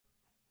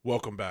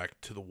Welcome back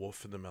to The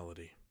Wolf and the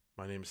Melody.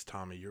 My name is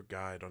Tommy, your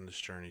guide on this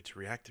journey to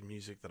react to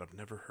music that I've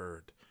never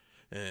heard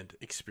and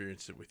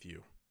experience it with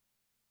you.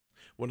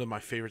 One of my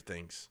favorite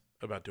things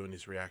about doing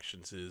these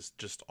reactions is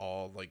just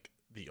all like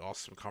the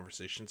awesome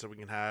conversations that we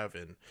can have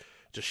and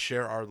just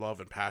share our love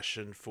and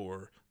passion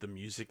for the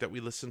music that we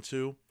listen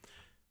to.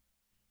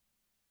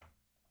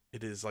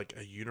 It is like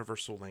a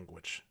universal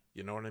language,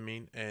 you know what I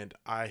mean? And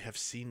I have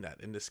seen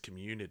that in this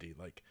community.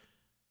 Like,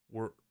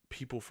 we're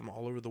people from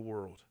all over the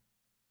world,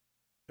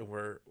 and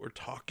we're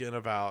talking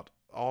about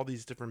all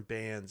these different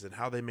bands and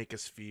how they make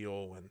us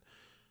feel and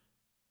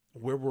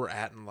where we're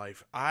at in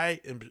life.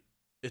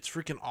 It's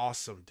freaking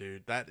awesome,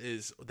 dude.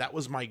 That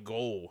was my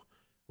goal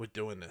with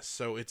doing this.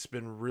 So it's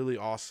been really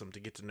awesome to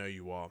get to know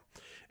you all.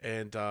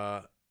 And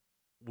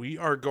we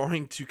are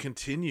going to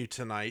continue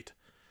tonight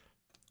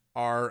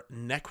our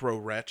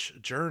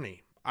Necrowretch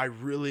journey. I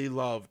really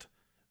loved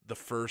the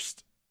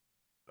first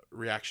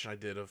reaction I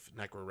did of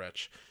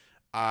Necrowretch.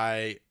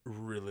 I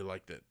really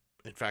liked it.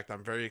 In fact,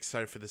 I'm very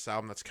excited for this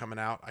album that's coming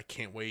out. I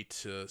can't wait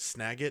to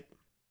snag it.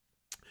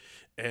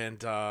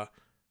 And I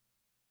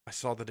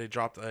saw that they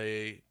dropped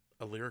a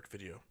lyric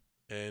video,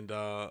 and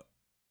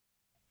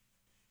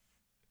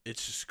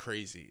it's just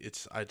crazy.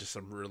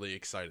 I'm really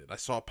excited. I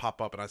saw it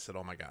pop up and I said,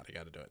 "Oh my god, I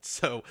got to do it."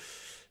 So,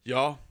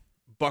 y'all,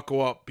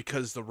 buckle up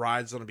because the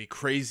ride's gonna be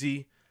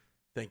crazy.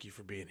 Thank you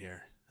for being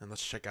here, and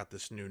let's check out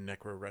this new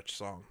Necrowretch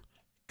song,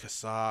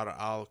 Ksar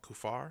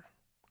Al-Kufar.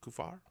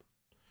 Kufar. All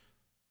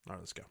right,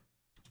 let's go.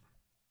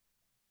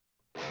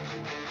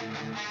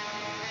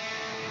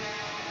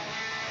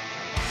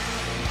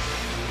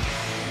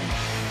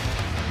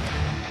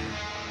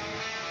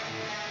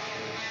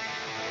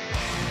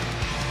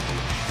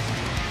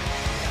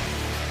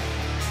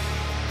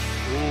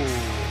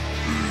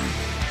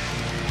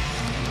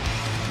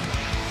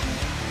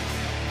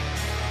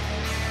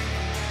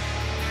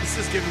 This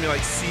is giving me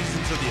like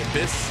Seasons of the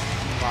Abyss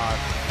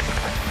vibe.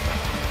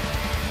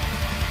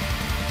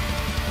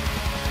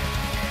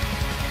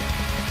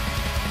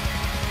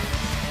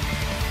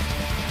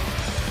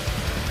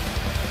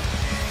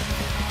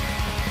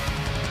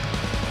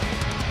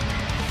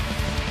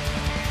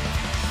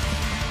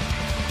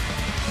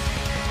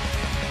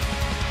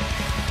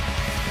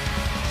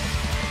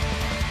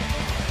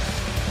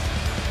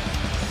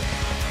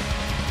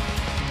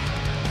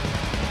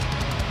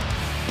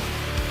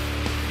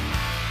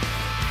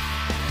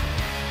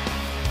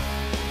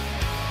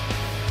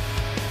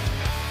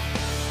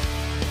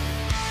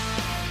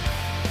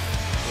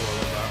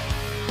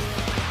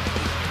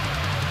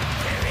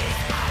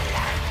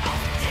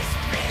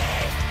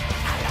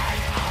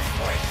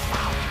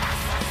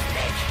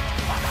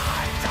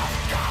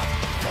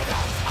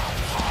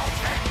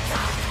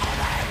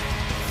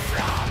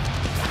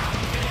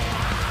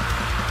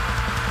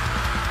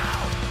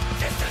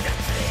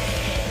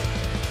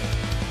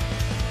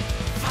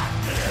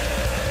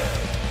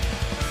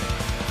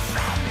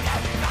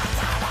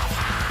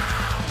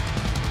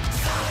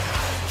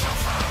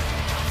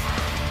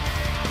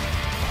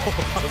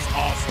 That was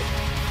awesome.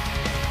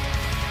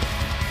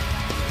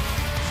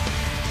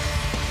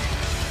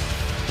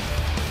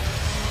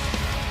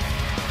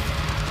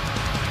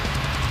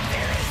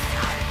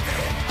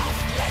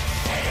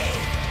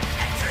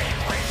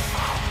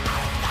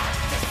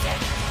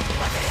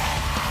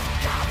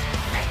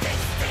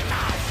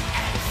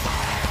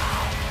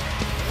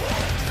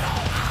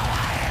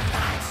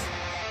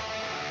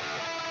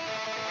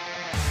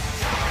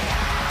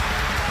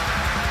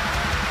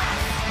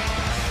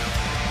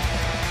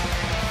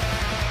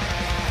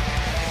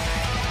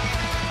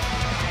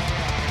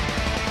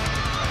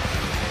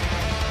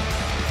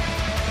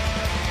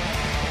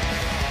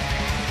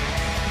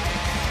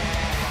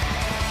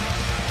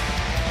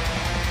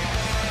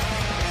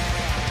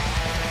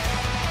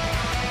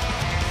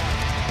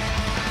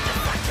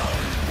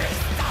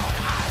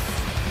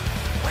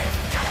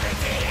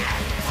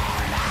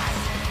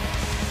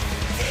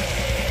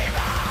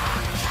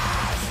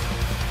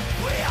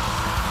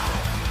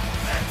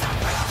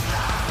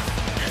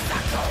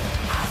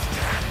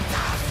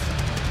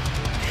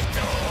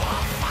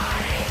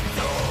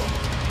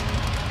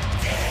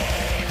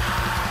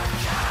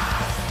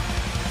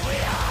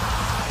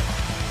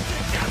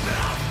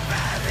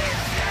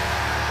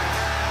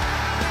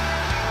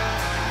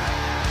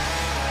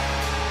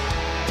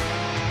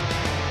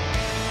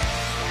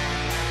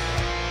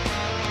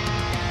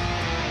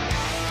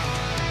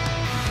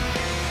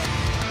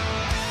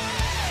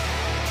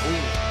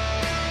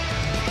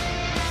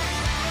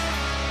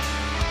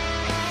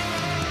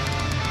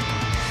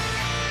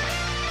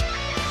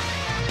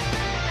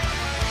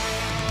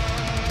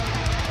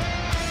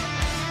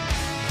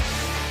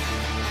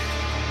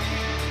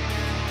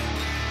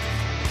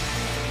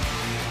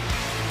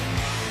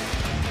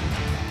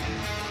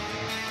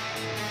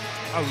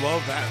 I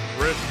love that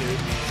riff, dude.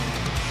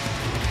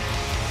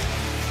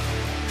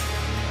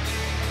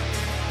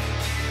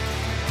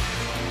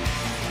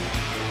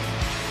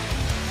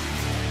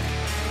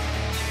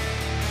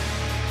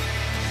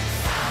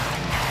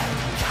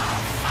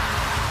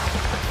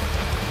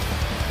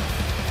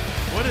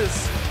 What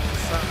is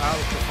Ksar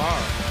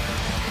Al-Kufar.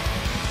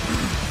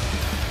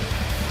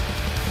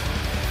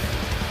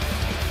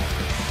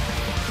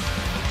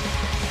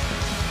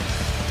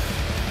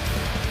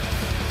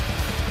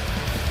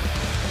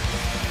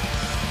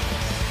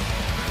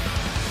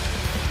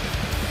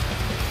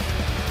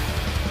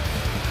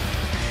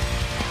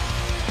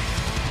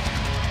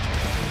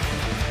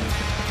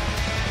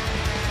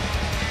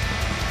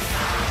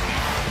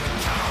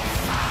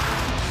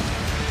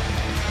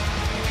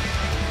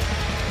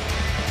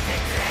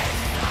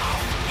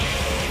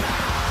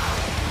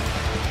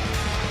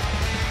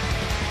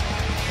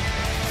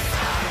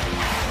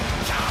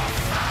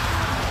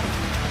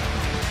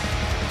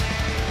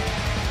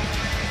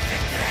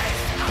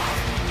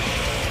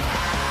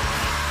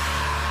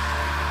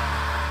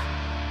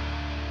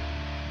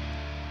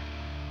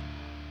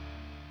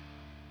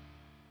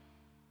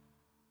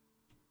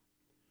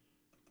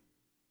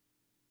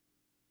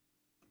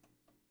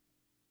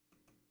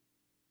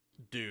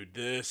 Dude,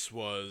 this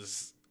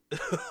was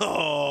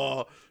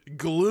oh,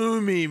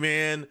 gloomy,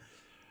 man.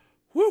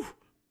 Whew.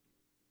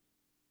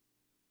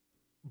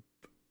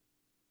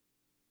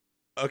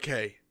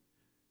 Okay,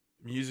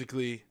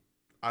 musically,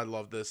 I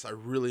love this. I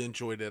really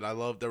enjoyed it. I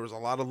love there was a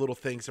lot of little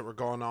things that were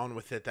going on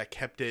with it that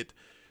kept it,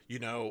 you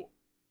know,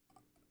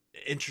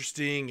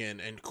 interesting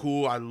and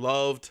cool. I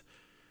loved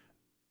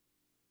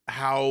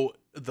how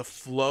the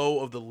flow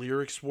of the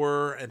lyrics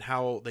were and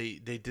how they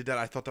did that.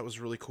 I thought that was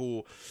really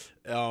cool.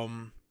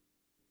 Um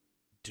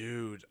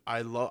Dude, I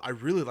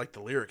really liked the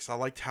lyrics. I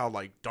liked how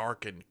like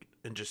dark and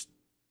just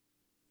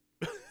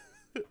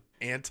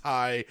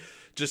anti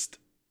just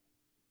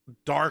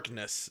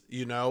darkness,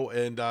 you know,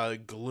 and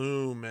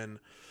gloom and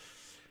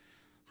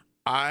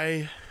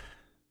I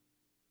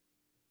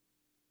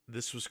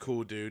this was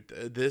cool, dude.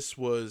 This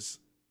was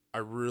I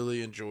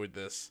really enjoyed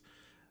this.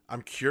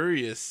 I'm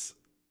curious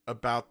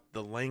about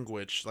the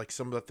language, like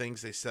some of the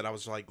things they said. I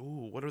was like,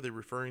 "Ooh, what are they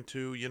referring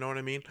to?" You know what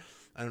I mean?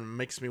 And it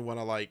makes me want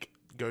to like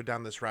go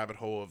down this rabbit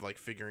hole of like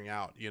figuring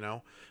out, you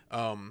know?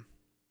 Um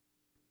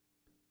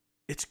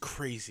it's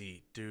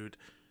crazy, dude.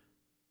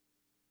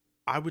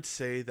 I would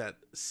say that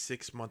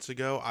 6 months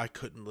ago I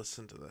couldn't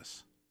listen to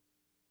this.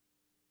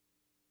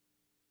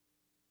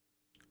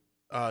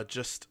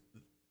 Just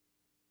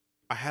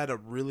I had a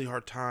really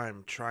hard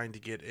time trying to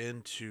get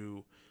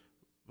into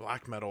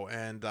black metal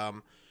and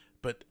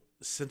but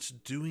since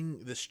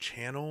doing this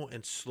channel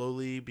and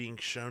slowly being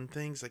shown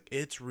things, like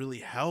it's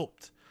really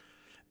helped.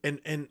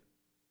 And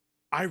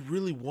I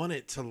really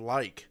wanted to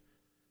like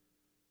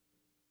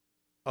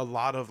a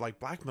lot of like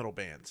black metal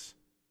bands,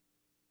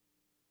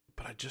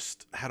 but I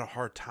just had a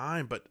hard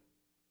time. But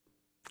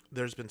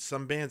there's been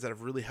some bands that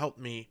have really helped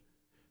me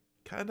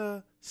kind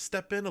of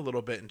step in a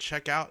little bit and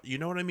check out, you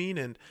know what I mean?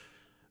 And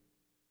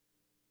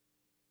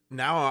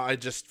now I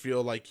just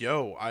feel like,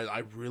 yo, I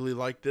really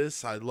like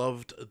this. I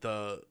loved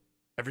the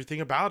everything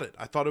about it.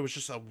 I thought it was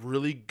just a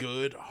really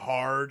good,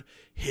 hard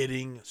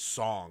hitting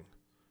song.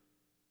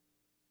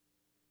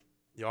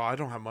 Yo, I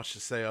don't have much to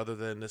say other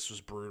than this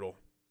was brutal.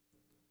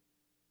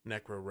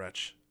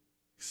 Necrowretch.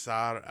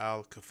 Ksar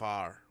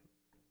Al-Kufar.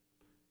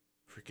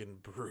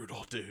 Freaking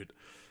brutal, dude.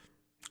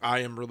 I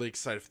am really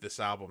excited for this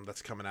album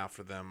that's coming out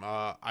for them.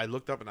 I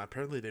looked up and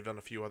apparently they've done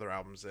a few other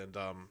albums and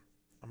I'm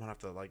gonna have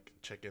to like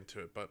check into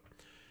it, but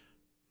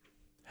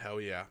hell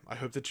yeah. I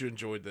hope that you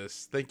enjoyed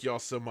this. Thank you all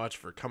so much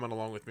for coming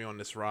along with me on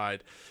this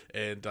ride.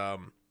 And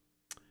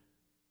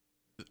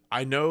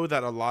I know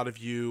that a lot of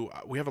you,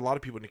 we have a lot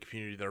of people in the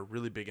community that are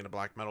really big into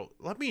black metal.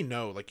 Let me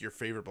know like your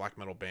favorite black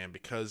metal band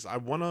because I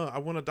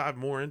wanna dive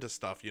more into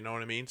stuff. You know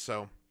what I mean?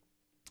 So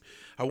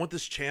I want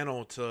this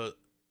channel to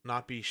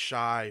not be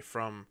shy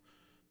from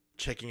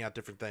checking out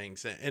different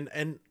things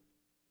and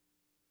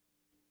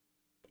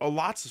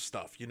lots of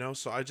stuff. You know.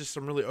 So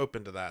I'm really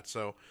open to that.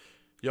 So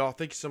y'all,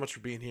 thank you so much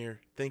for being here.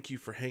 Thank you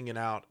for hanging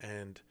out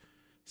and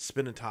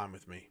spending time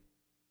with me.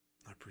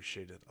 I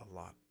appreciate it a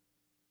lot.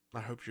 I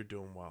hope you're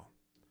doing well.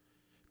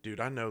 Dude,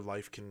 I know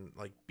life can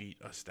like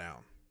beat us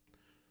down.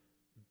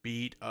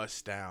 Beat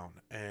us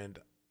down. And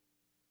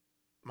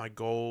my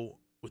goal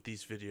with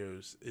these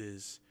videos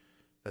is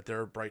that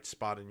they're a bright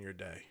spot in your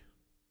day.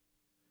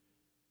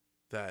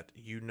 That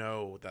you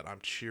know that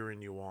I'm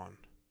cheering you on.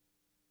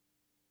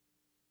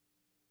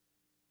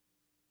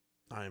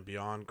 I am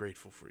beyond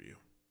grateful for you.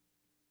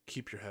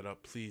 Keep your head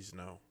up. Please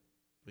know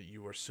that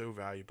you are so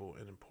valuable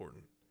and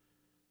important.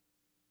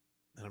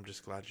 And I'm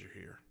just glad you're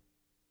here.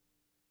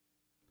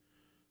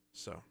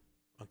 So,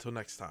 until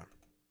next time,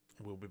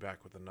 we'll be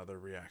back with another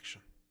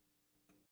reaction.